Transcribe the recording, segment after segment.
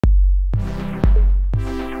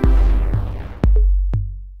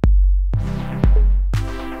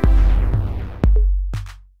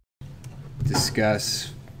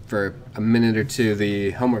discuss for a minute or two the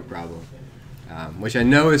homework problem, which I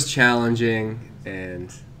know is challenging,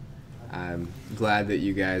 and I'm glad that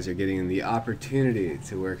you guys are getting the opportunity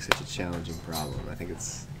to work such a challenging problem. I think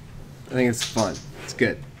it's fun. It's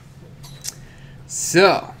good.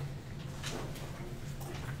 So,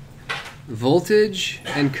 voltage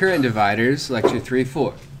and current dividers, lecture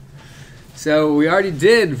 3-4. So we already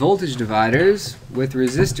did voltage dividers with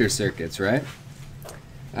resistor circuits, right?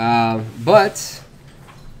 But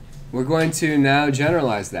we're going to now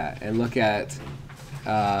generalize that and look at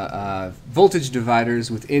voltage dividers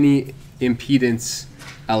with any impedance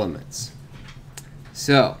elements.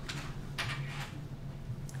 So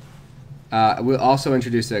we'll also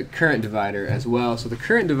introduce a current divider as well. So the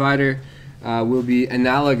current divider will be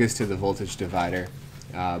analogous to the voltage divider,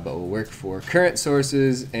 but will work for current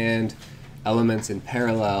sources and elements in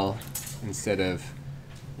parallel instead of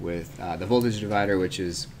with the voltage divider, which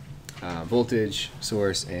is voltage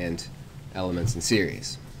source and elements in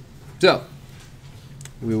series. So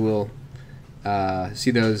we will see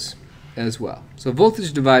those as well. So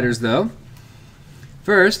voltage dividers, though,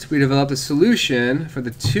 first we developed a solution for the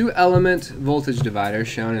two-element voltage divider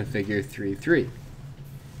shown in figure 3.3.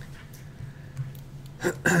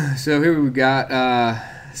 So here we've got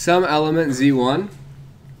some element Z1.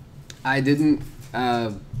 I didn't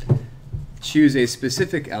choose a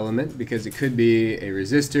specific element because it could be a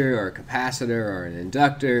resistor or a capacitor or an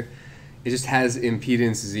inductor. It just has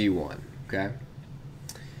impedance Z1, okay?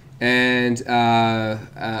 And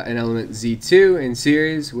an element Z2 in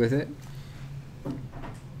series with it.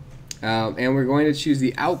 And we're going to choose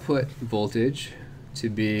the output voltage to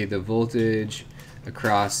be the voltage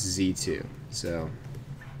across Z2. So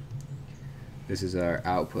this is our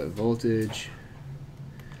output voltage,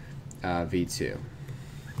 V2.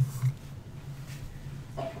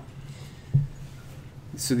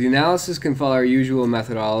 So the analysis can follow our usual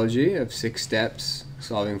methodology of 6 steps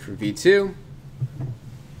solving for V2.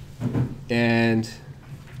 And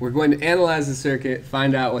we're going to analyze the circuit,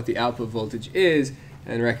 find out what the output voltage is,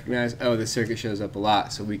 and recognize, oh, the circuit shows up a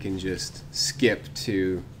lot, so we can just skip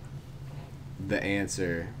to the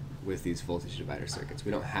answer with these voltage divider circuits.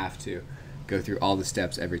 We don't have to go through all the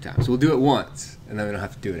steps every time. So we'll do it once, and then we don't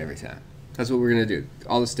have to do it every time. That's what we're going to do.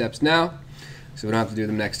 All the steps now, so we don't have to do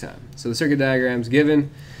them next time. So the circuit diagram's given.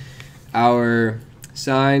 Our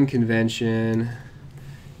sign convention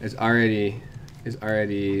is already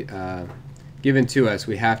given to us.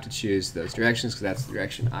 We have to choose those directions because that's the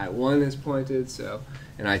direction I1 is pointed, so,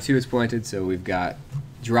 and I2 is pointed, so we've got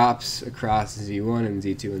drops across Z1 and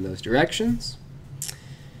Z2 in those directions.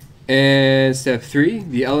 And step 3,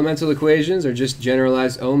 the elemental equations are just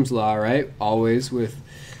generalized Ohm's law, right? Always with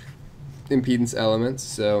impedance elements.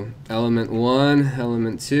 So element 1,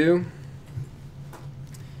 element 2,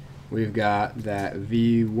 we've got that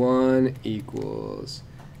V1 equals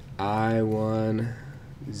I1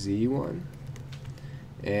 Z1,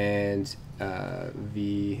 and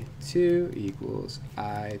V2 equals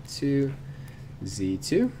I2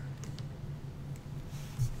 Z2.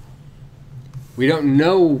 We don't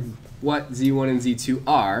know what Z1 and Z2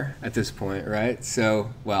 are at this point, right?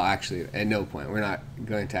 So, well, actually, at no point. We're not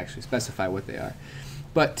going to actually specify what they are.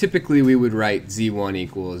 But typically, we would write Z1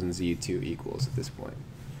 equals and Z2 equals at this point.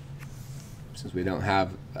 Since we don't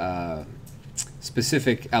have a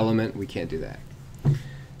specific element, we can't do that.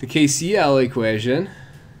 The KCL equation,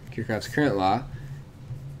 Kirchhoff's current law,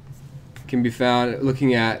 can be found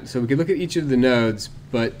looking at, so we could look at each of the nodes,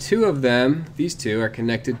 but 2 of them, these 2, are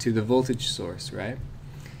connected to the voltage source, right?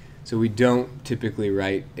 So we don't typically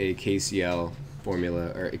write a KCL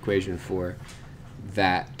formula or equation for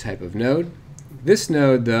that type of node. This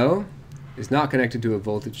node, though, is not connected to a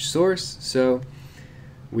voltage source, so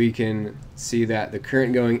we can see that the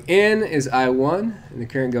current going in is I1 and the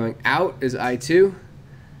current going out is I2.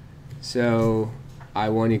 So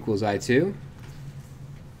I1 equals I2.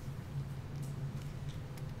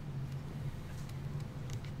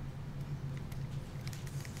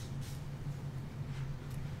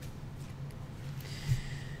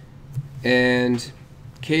 And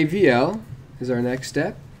KVL is our next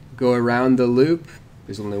step. Go around the loop.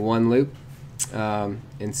 There's only one loop.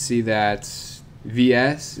 And see that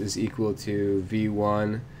Vs is equal to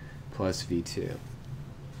V1 plus V2.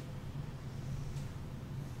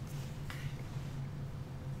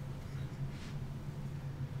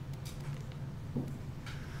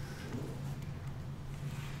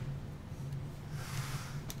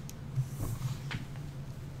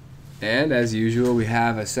 And as usual, we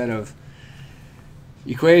have a set of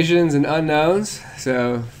equations and unknowns.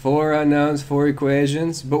 So 4 unknowns, 4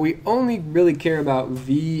 equations, but we only really care about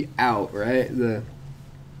V out, right? The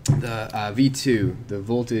the V2, the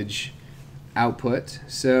voltage output.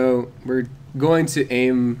 So we're going to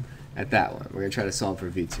aim at that one. We're going to try to solve for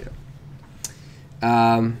V2.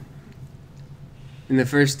 In the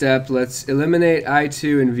first step, let's eliminate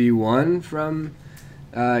I2 and V1 from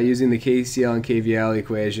using the KCL and KVL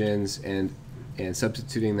equations and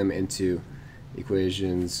substituting them into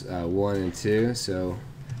equations 1 and 2. So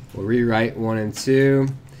we'll rewrite 1 and 2.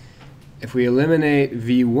 If we eliminate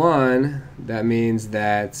V1, that means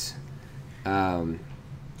that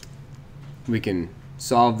we can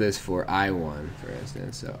solve this for I1, for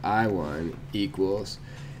instance. So I1 equals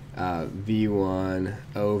V1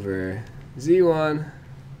 over Z1,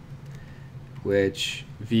 which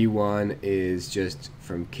V1 is just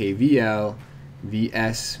from KVL,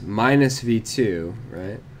 Vs minus V2,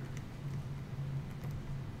 right?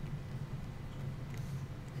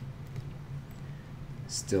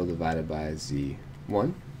 Still divided by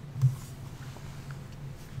Z1.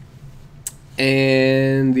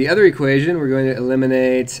 And the other equation, we're going to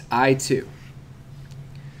eliminate I2.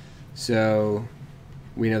 So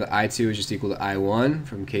we know that I2 is just equal to I1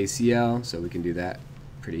 from KCL, so we can do that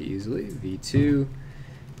pretty easily. V2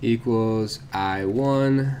 equals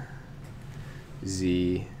I1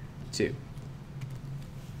 Z2.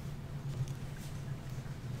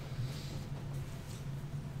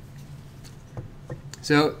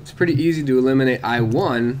 So it's pretty easy to eliminate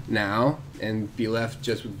I1 now and be left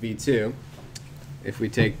just with V2. If we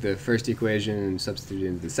take the first equation and substitute it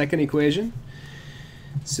into the second equation.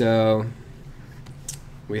 So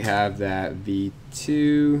we have that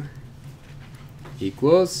V2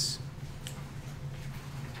 equals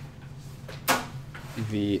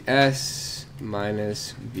Vs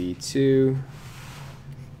minus V2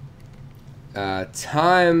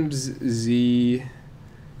 times Z2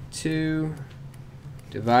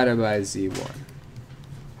 divided by Z1.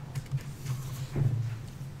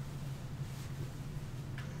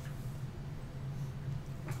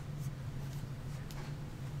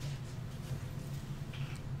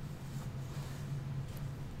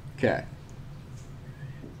 Okay.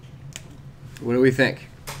 What do we think?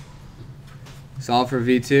 Solve for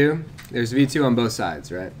V2. There's V2 on both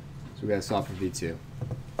sides, right? So we got to solve for V2.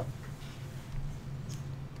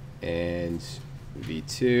 And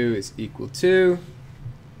V2 is equal to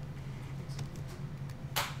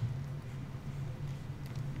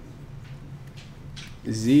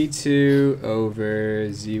Z2 over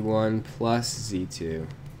Z1 plus Z2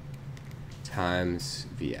 times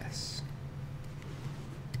Vs.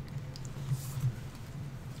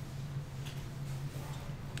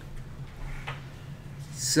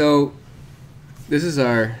 So this is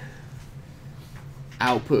our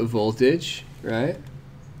output voltage, right?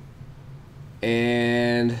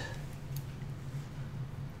 And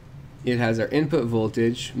it has our input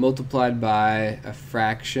voltage multiplied by a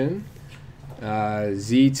fraction,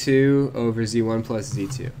 Z2 over Z1 plus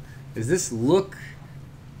Z2. Does this look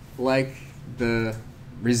like the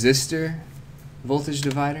resistor voltage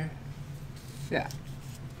divider? Yeah.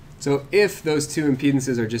 So if those two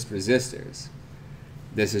impedances are just resistors,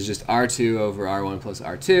 this is just R2 over R1 plus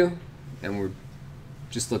R2, and we're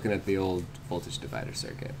just looking at the old voltage divider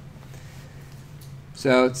circuit.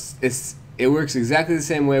 So it works exactly the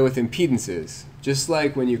same way with impedances. Just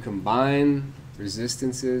like when you combine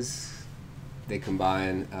resistances, they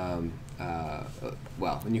combine,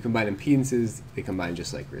 well, when you combine impedances, they combine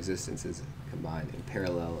just like resistances combine in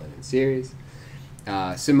parallel and in series.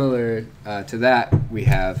 Similar to that, we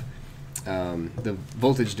have the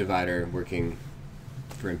voltage divider working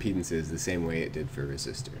for impedances the same way it did for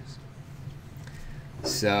resistors.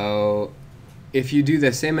 So if you do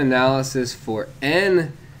the same analysis for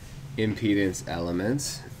n impedance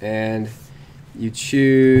elements and you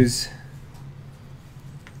choose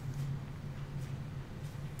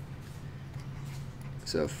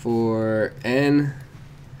so for n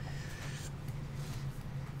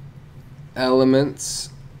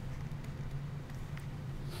elements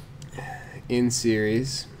in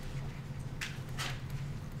series,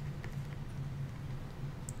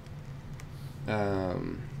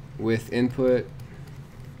 with input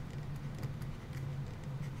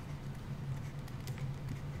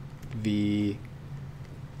V,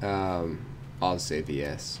 I'll say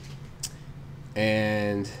Vs,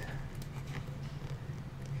 and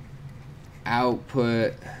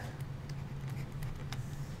output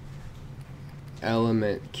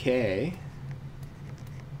element K,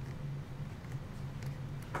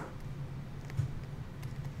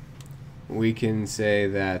 we can say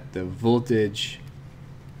that the voltage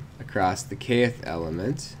across the kth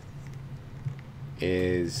element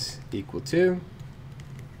is equal to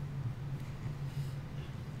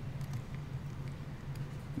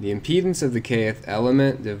the impedance of the kth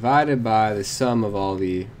element divided by the sum of all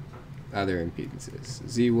the other impedances.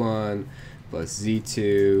 Z1 plus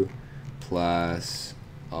Z2 plus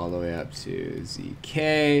all the way up to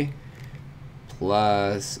ZK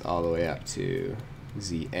plus all the way up to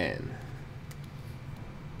Zn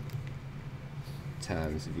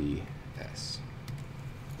times Vs.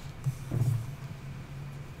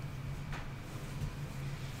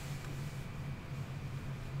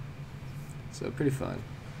 So pretty fun.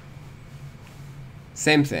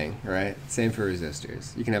 Same thing, right? Same for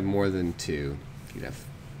resistors. You can have more than 2. You can have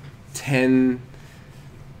 10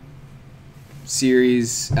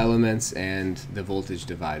 series elements and the voltage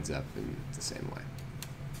divides up in the same way.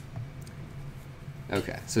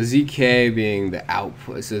 Okay, so Zk being the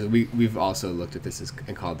output. So we've also looked at this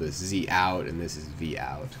and called this Z out, and this is V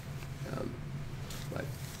out. But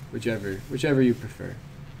whichever you prefer,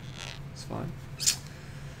 it's fine.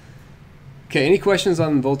 Okay, any questions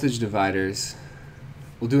on voltage dividers?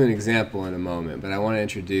 We'll do an example in a moment, but I want to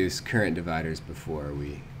introduce current dividers before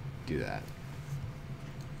we do that.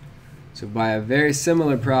 So by a very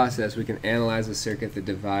similar process, we can analyze a circuit that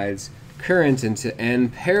divides current into n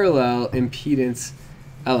parallel impedance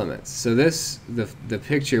elements. So this, the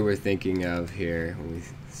picture we're thinking of here, when we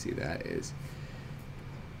see that, is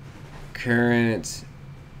current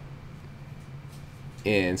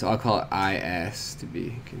in, so I'll call it IS to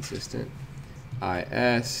be consistent.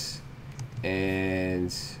 IS,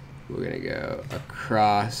 and we're going to go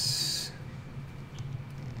across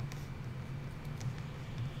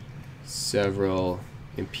several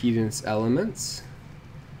impedance elements.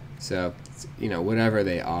 So, you know, whatever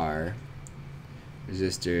they are,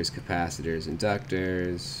 resistors, capacitors,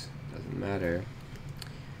 inductors, doesn't matter.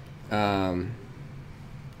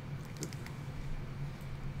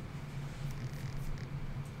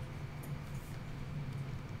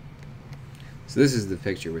 So this is the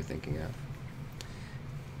picture we're thinking of.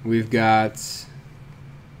 We've got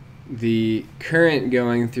the current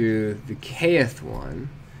going through the kth one.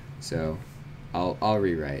 So I'll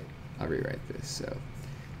rewrite this. So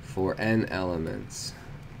for n elements,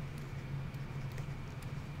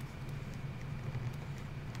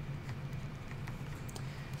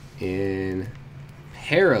 in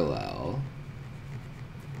parallel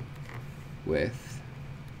with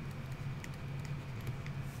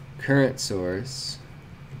current source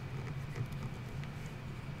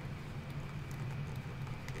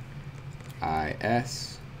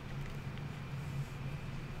IS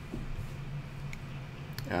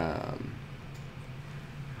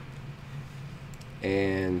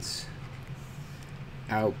and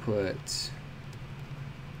output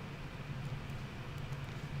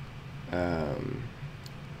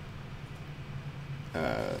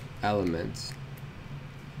element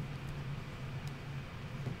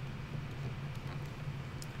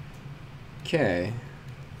K,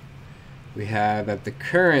 we have that the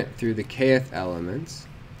current through the kth element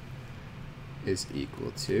is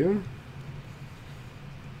equal to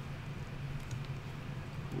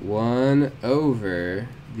 1 over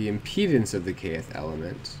the impedance of the kth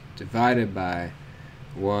element divided by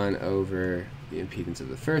 1 over the impedance of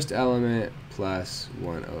the first element plus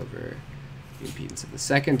 1 over the impedance of the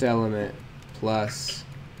second element plus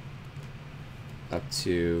up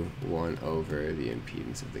to 1 over the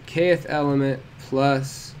impedance of the kth element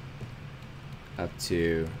plus up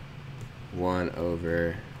to 1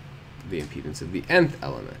 over the impedance of the nth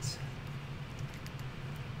element.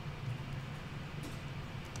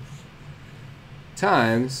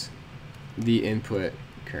 Times the input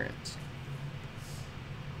current.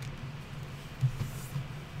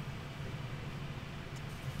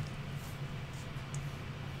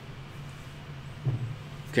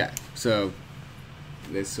 Okay, so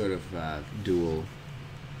this sort of dual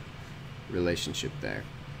relationship there.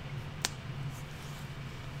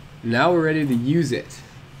 Now we're ready to use it.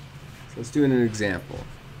 So let's do an example.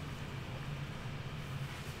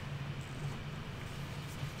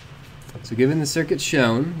 So given the circuit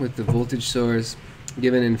shown with the voltage source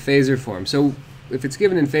given in phasor form. So if it's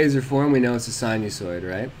given in phasor form, we know it's a sinusoid,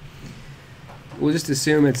 right? We'll just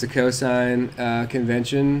assume it's a cosine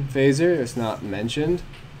convention phasor. It's not mentioned.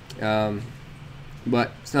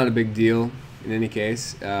 But it's not a big deal in any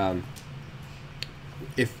case.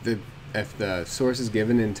 If the source is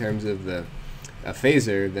given in terms of a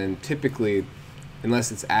phasor, then typically,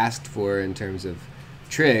 unless it's asked for in terms of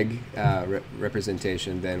trig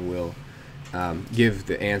representation, then we'll give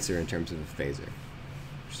the answer in terms of a phasor,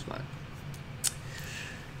 which is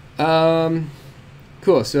fine.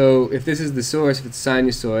 Cool. So if this is the source, if it's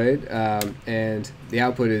sinusoid, and the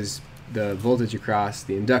output is the voltage across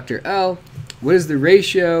the inductor L, what is the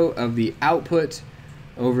ratio of the output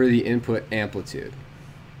over the input amplitude.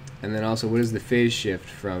 And then also, what is the phase shift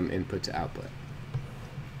from input to output?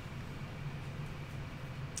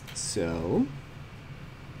 So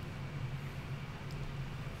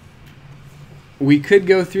we could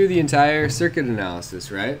go through the entire circuit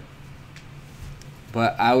analysis, right?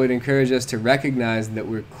 But I would encourage us to recognize that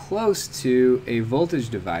we're close to a voltage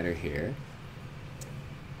divider here.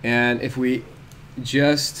 And if we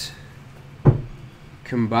just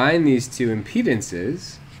combine these two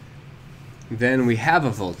impedances, then we have a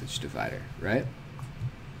voltage divider, right?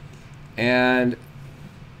 And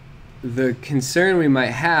the concern we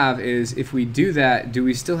might have is, if we do that, do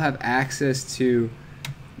we still have access to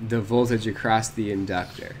the voltage across the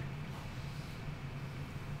inductor?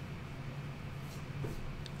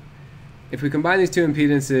 If we combine these two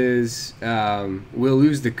impedances, we'll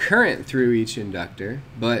lose the current through each inductor,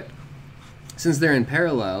 but since they're in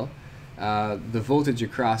parallel, the voltage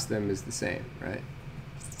across them is the same, right?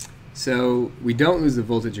 So we don't lose the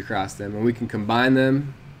voltage across them, and we can combine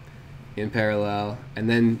them in parallel and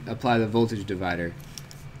then apply the voltage divider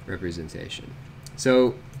representation.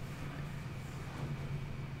 So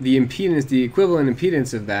the impedance, the equivalent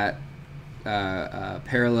impedance of that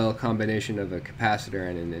parallel combination of a capacitor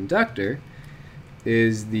and an inductor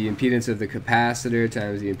is the impedance of the capacitor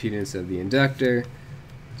times the impedance of the inductor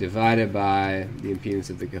divided by the impedance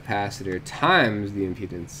of the capacitor times the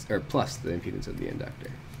impedance, or plus the impedance of the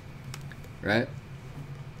inductor, right?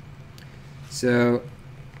 So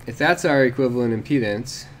if that's our equivalent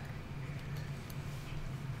impedance,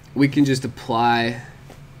 we can just apply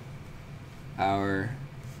our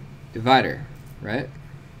divider, right?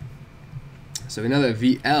 So we know that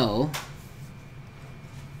VL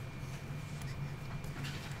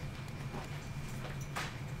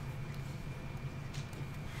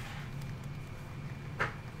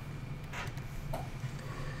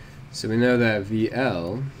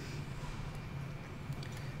VL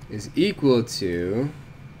is equal to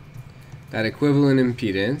that equivalent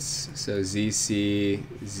impedance, so ZC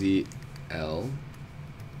ZL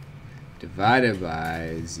divided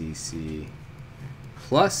by ZC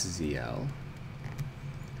plus ZL.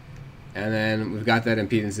 And then we've got that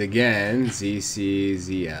impedance again, ZC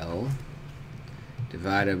ZL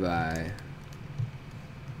divided by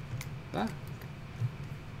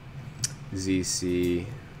ZC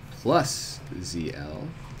plus ZL.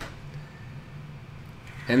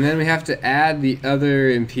 And then we have to add the other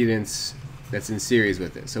impedance that's in series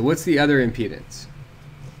with it. So what's the other impedance?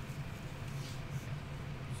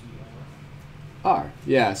 R.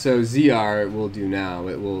 Yeah, so ZR will do now.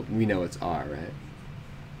 We know it's R, right?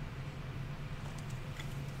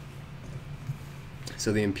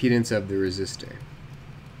 So the impedance of the resistor.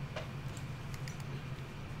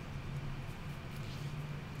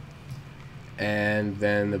 And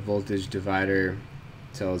then the voltage divider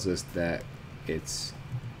tells us that it's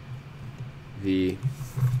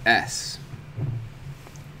VS.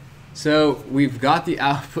 So we've got the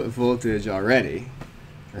output voltage already,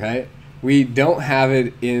 right? We don't have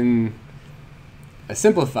it in a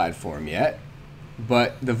simplified form yet,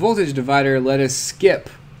 but the voltage divider let us skip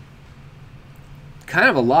kind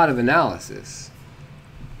of a lot of analysis.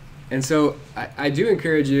 And so I do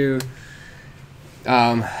encourage you,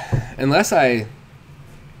 unless I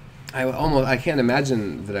can't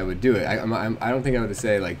imagine that I would do it. I don't think I would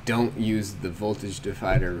say, like, don't use the voltage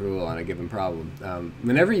divider rule on a given problem.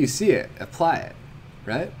 Whenever you see it, apply it,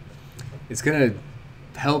 right? It's going to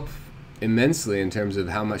help immensely in terms of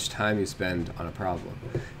how much time you spend on a problem.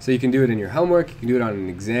 So you can do it in your homework, you can do it on an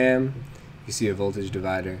exam, you see a voltage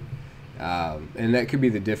divider, and that could be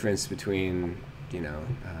the difference between, you know,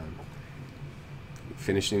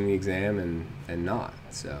 finishing the exam and not.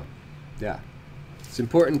 So, yeah. It's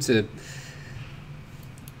important to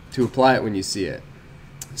apply it when you see it.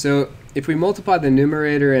 So if we multiply the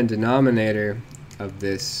numerator and denominator of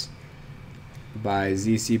this by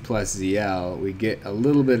ZC plus ZL, we get a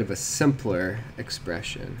little bit of a simpler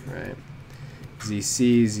expression, right?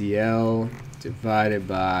 ZC ZL divided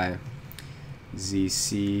by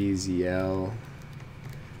ZC ZL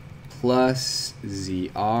plus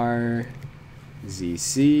ZR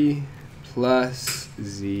ZC plus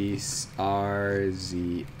ZRZL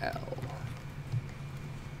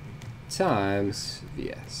times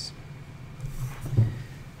VS.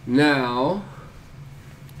 Now,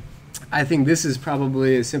 I think this is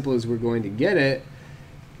probably as simple as we're going to get it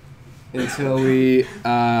until we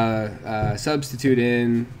substitute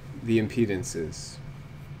in the impedances.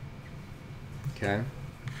 Okay?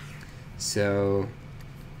 So,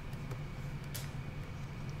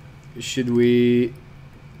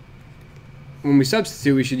 when we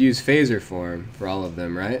substitute, we should use phasor form for all of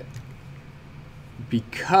them, right?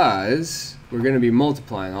 because we're going to be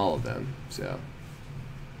multiplying all of them. So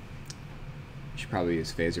we should probably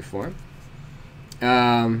use phasor form.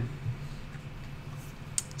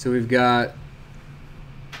 So we've got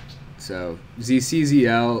ZC,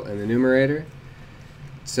 ZL in the numerator.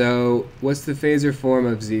 So what's the phasor form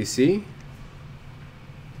of ZC?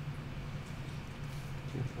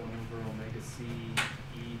 1 over omega c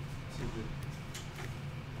e to the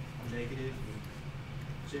negative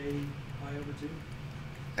j pi over 2.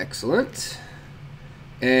 Excellent.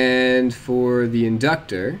 And for the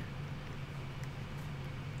inductor,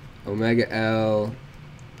 omega L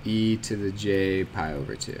e to the j pi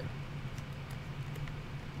over 2.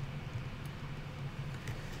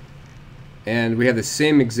 And we have the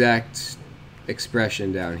same exact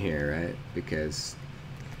expression down here, right? Because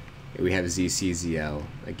we have ZC, ZL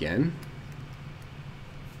again.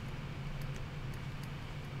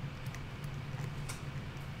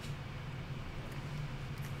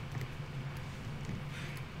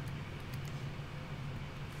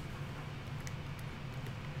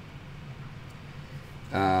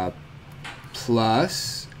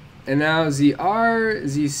 Plus, and now ZR,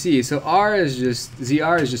 ZC. So R is just,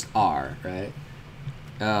 ZR is just R, right?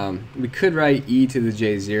 We could write e to the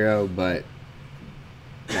j0, but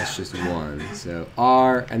that's just 1. So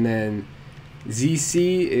R, and then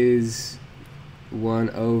ZC is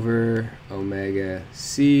 1 over omega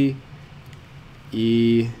c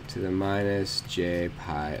e to the minus j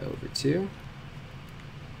pi over 2.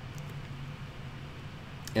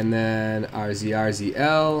 And then our ZR,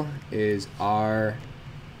 ZL is R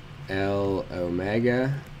L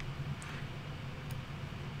omega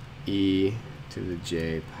e to the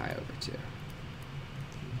j pi over 2.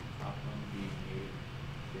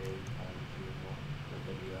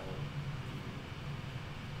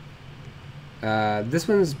 This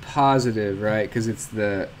one's positive, right? Because it's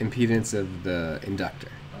the impedance of the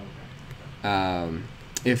inductor.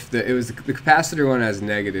 If it was the capacitor one has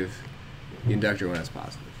negative, the inductor one has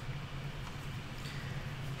positive.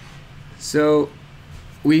 So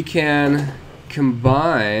we can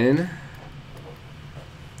combine.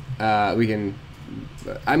 When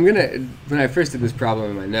I first did this problem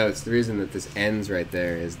in my notes, the reason that this ends right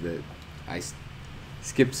there is that I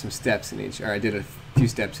skipped some steps in each, or I did a few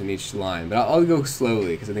steps in each line, but I'll go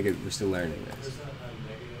slowly because I think we're still learning this. There's a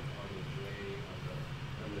negative on the j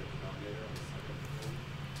on the denominator on the second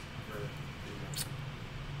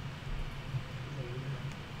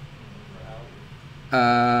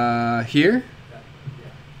Here? Yeah.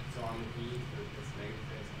 So on the e, it's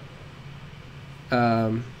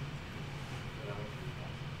negative.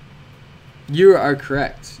 You are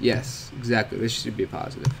correct. Yes, exactly. This should be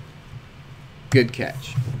positive. Good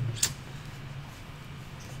catch.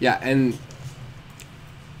 Yeah, and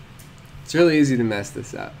it's really easy to mess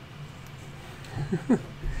this up.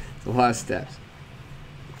 It's a lot of steps.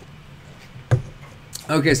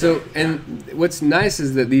 Okay, so, and what's nice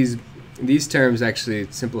is that these terms actually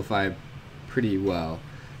simplify pretty well.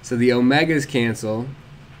 So the omegas cancel,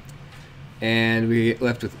 and we get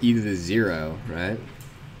left with e to the 0, right?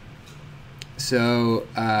 So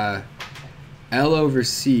L over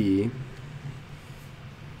C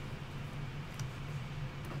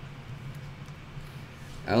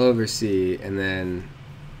and then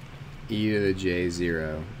e to the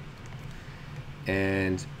j0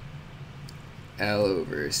 and L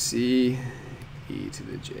over C e to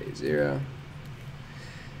the j0.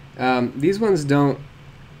 These ones don't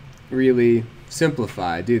really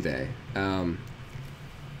simplify, do they?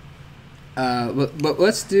 But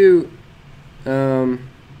let's do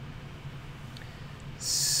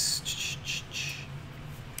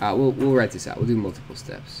we'll write this out. We'll do multiple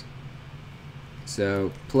steps.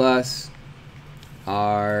 So plus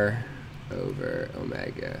R over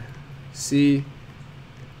omega C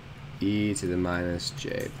e to the minus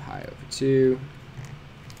j pi over 2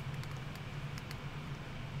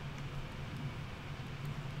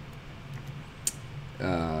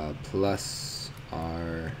 plus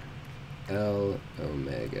R L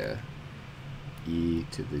omega e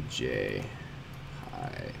to the j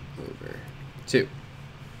pi over 2.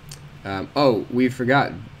 Oh, we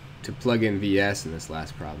forgot to plug in VS in this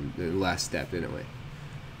last problem, the last step, didn't we?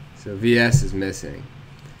 So VS is missing.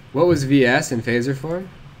 What was VS in phasor form?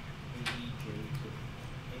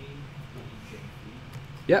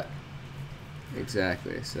 Yep,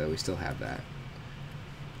 exactly. So we still have that.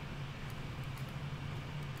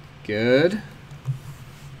 Good.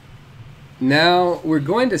 Now we're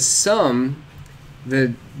going to sum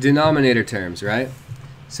the denominator terms, right?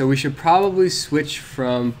 So we should probably switch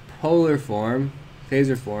from polar form,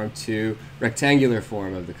 phasor form, to rectangular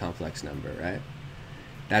form of the complex number, right?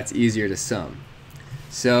 That's easier to sum.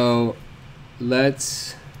 So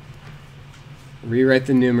let's rewrite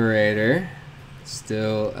the numerator.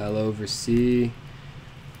 Still L over C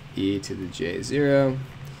e to the j0.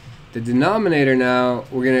 The denominator now,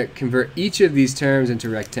 we're going to convert each of these terms into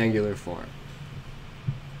rectangular form.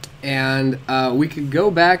 And we could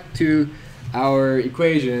go back to our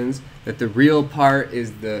equations that the real part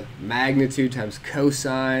is the magnitude times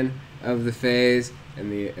cosine of the phase,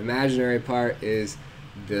 and the imaginary part is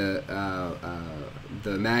the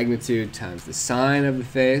magnitude times the sine of the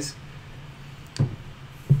phase.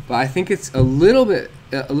 But I think it's a little bit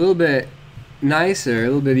nicer, a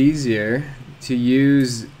little bit easier to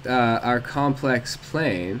use our complex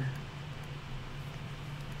plane,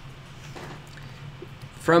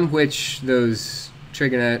 from which those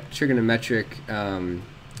trigonometric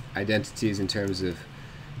identities in terms of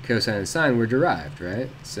cosine and sine were derived, right?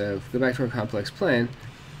 So if we go back to our complex plane,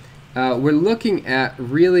 we're looking at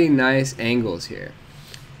really nice angles here.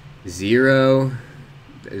 Zero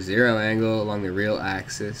angle along the real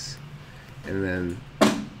axis, and then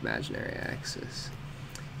imaginary axis.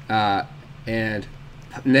 And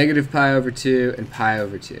negative pi over 2 and pi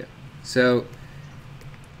over 2. So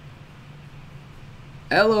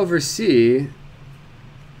L over C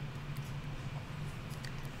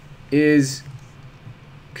is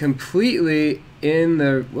completely in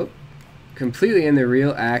the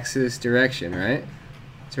real axis direction, right?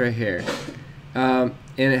 It's right here, and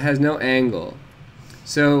it has no angle.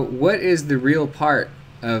 So what is the real part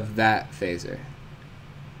of that phasor?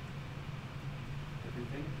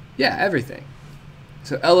 Everything? Yeah, everything.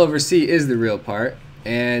 So L over C is the real part,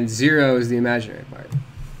 and 0 is the imaginary part.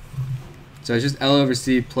 So it's just L over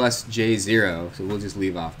C plus J0, so we'll just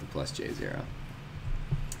leave off the plus J0.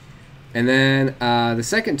 And then the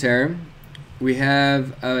second term, we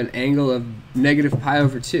have an angle of negative pi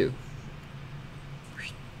over 2.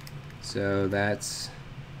 So that's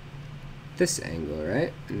this angle,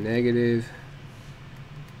 right? Negative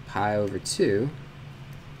pi over 2.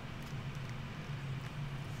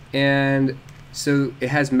 And so it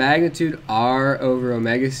has magnitude r over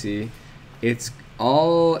omega c. It's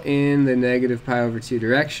all in the negative pi over 2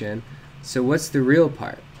 direction. So what's the real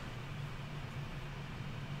part?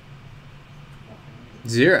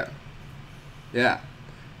 0. Yeah.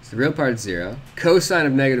 So the real part is 0. Cosine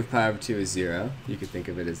of negative pi over 2 is 0. You could think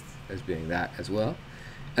of it as being that as well.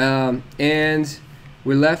 And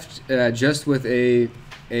we're left just with an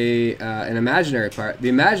imaginary part. The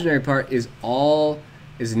imaginary part is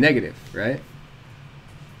negative, right?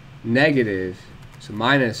 Negative, so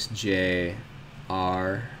minus j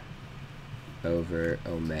r over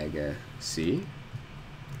omega c.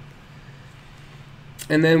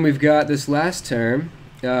 And then we've got this last term,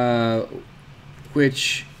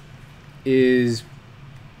 which is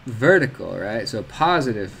vertical, right? So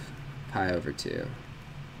positive pi over 2.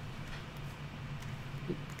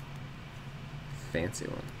 Fancy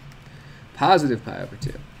one. Positive pi over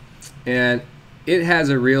 2. And it has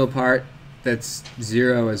a real part that's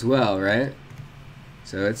 0 as well, right?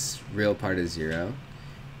 So its real part is 0.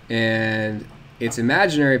 And its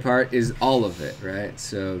imaginary part is all of it, right?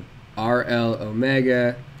 So RL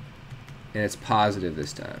omega, and it's positive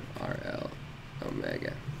this time, RL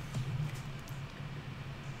omega.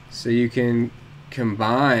 So you can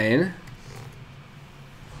combine,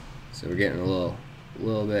 so we're getting a little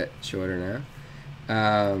bit shorter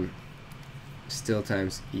now, still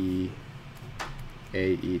times AE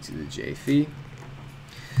to the J phi.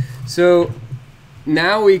 So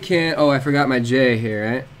now we can, oh, I forgot my J here,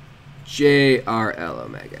 right? JRL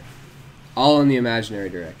omega, all in the imaginary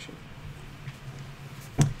direction.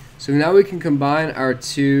 So now we can combine our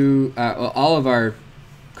two, all of our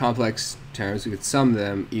complex terms. We could sum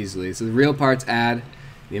them easily. So the real parts add,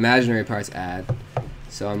 the imaginary parts add.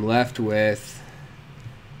 So I'm left with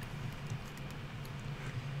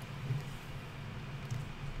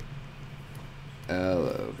L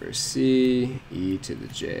over C e to the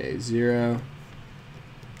J0.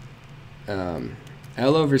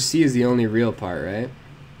 L over C is the only real part, right?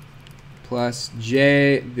 Plus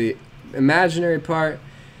J, the imaginary part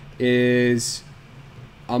is,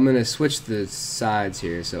 I'm going to switch the sides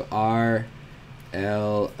here. So R,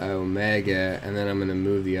 L, omega, and then I'm going to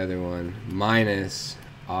move the other one, minus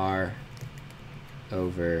R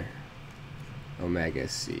over omega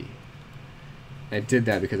C. I did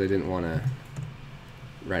that because I didn't want to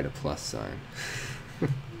write a plus sign.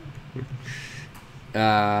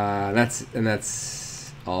 That's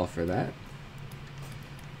all for that.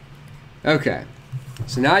 Okay,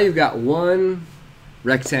 so now you've got one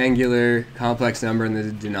rectangular complex number in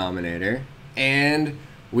the denominator, and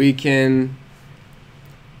we can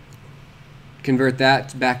convert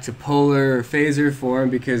that back to polar or phasor form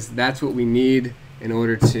because that's what we need in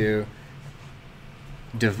order to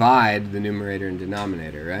divide the numerator and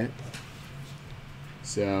denominator, right?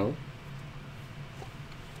 So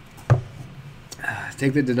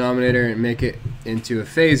take the denominator and make it into a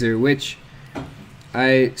phasor, which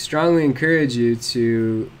I strongly encourage you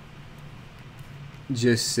to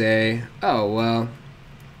just say, oh, well,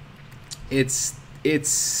 it's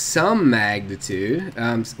some magnitude.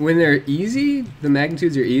 When they're easy, the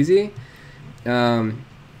magnitudes are easy,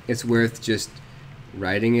 it's worth just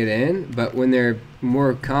writing it in. But when they're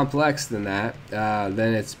more complex than that,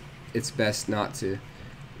 then it's best not to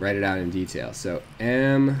write it out in detail. So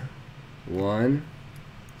m1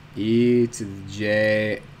 e to the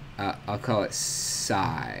j, I'll call it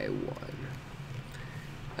psi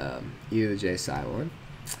 1. E to the j psi 1.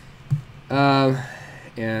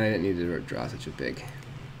 And I didn't need to draw such a big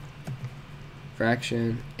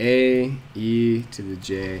fraction. A e to the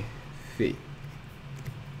j phi,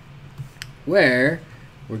 where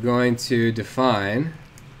we're going to define,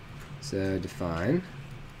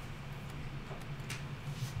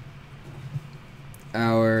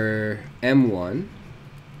 our m1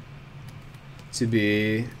 to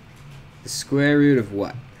be the square root of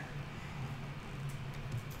what?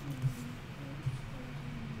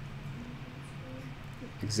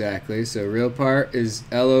 Exactly, so real part is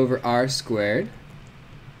L over R squared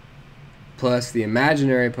plus the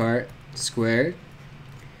imaginary part squared,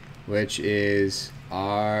 which is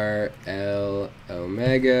R L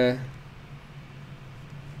omega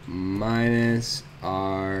minus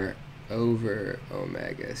R over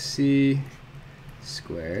omega C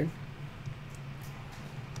squared.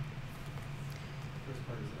 First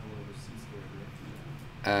part is L over C squared,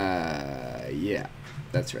 right? Yeah,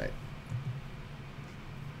 that's right.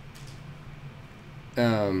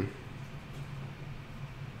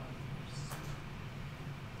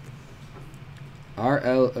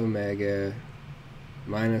 RL omega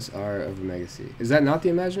minus R over omega C. Is that not the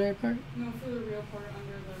imaginary part? No, for the real part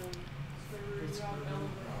under the square root, you have L over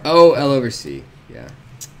R. Oh, L over C. Yeah.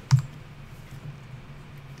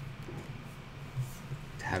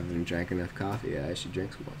 Haven't drank enough coffee. Yeah, I should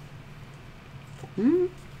drink some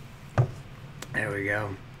more. There we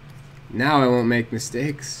go. Now I won't make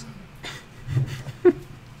mistakes.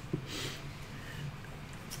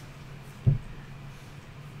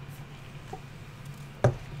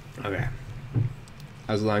 Okay.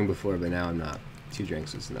 I was lying before, but now I'm not. 2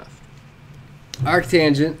 drinks was enough.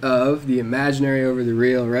 Arctangent of the imaginary over the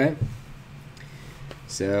real, right?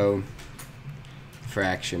 So,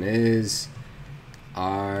 fraction is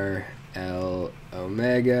R L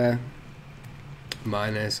omega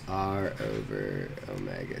minus R over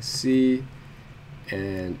omega C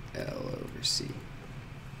and L over C.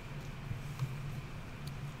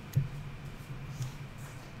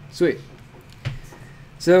 Sweet.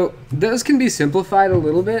 So those can be simplified a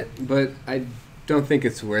little bit, but I don't think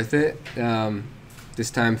it's worth it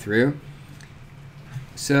this time through.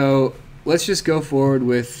 So let's just go forward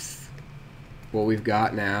with what we've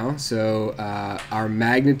got now. So our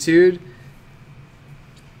magnitude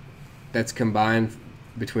that's combined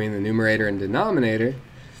between the numerator and denominator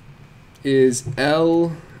is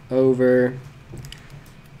L over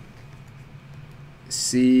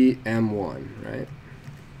CM1, right?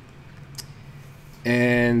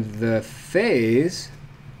 And the phase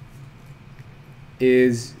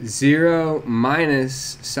is 0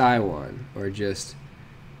 minus psi 1, or just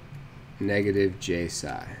negative j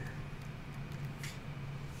psi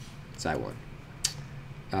 1.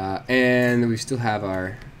 And we still have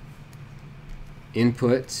our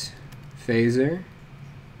input phasor,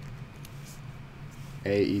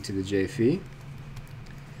 a e to the j phi.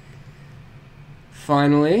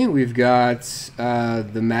 Finally, we've got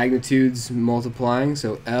the magnitudes multiplying,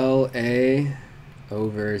 so LA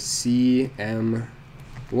over CM1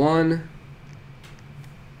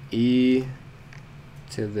 e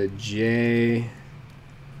to the j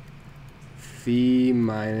phi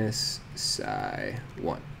minus psi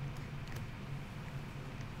 1.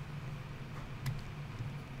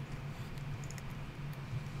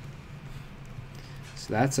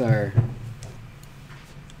 So that's our...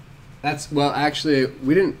 well, actually,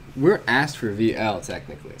 we weren't asked for VL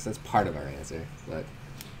technically, so that's part of our answer. But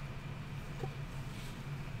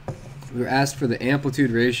we were asked for the amplitude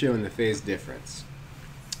ratio and the phase difference.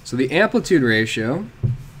 So the amplitude ratio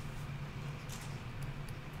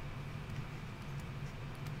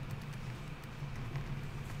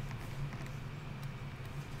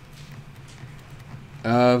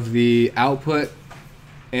of the output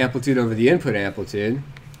amplitude over the input amplitude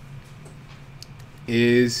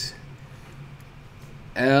is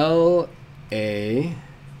L A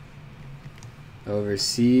over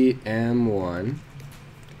Cm1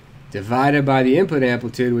 divided by the input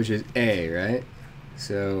amplitude, which is A, right?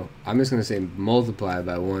 So I'm just going to say multiply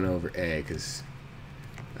by 1 over A because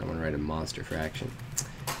I want to write a monster fraction.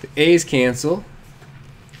 The A's cancel.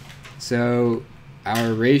 So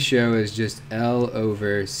our ratio is just L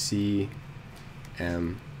over Cm1.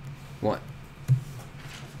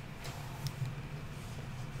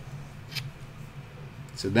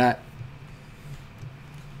 So that's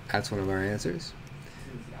one of our answers.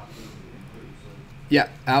 Yeah,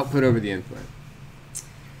 output over the input.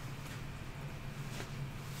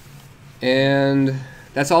 And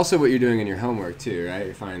that's also what you're doing in your homework too, right?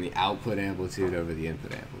 You're finding the output amplitude over the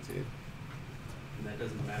input amplitude. And that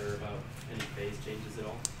doesn't matter about any phase changes at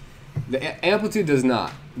all? The amplitude does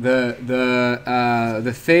not.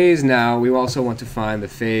 The phase now, we also want to find the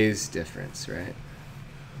phase difference, right?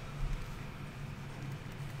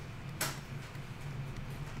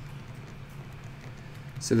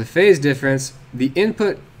 So the phase difference, the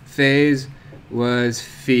input phase was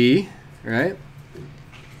phi, right?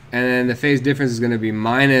 And then the phase difference is going to be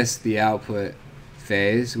minus the output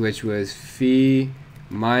phase, which was phi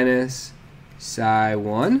minus psi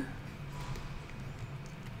 1.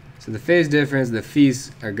 So the phase difference, the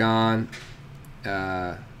phis are gone. Wait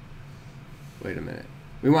a minute.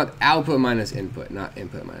 We want output minus input, not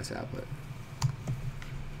input minus output.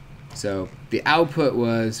 So the output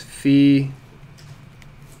was phi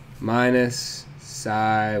minus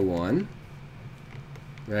psi 1,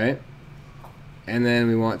 right? And then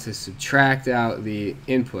we want to subtract out the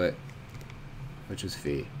input, which was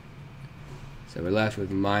phi. So we're left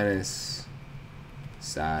with minus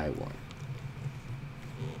psi 1.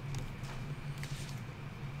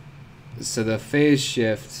 So the phase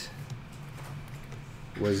shift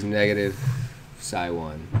was negative psi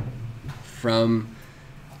 1 from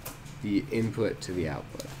the input to the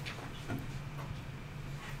output.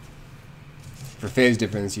 For phase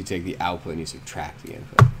difference, you take the output and you subtract the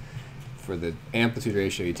input. For the amplitude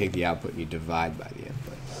ratio, you take the output and you divide by the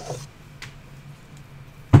input.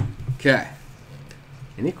 Okay.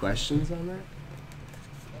 Any questions on that?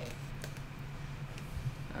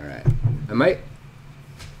 All right. I might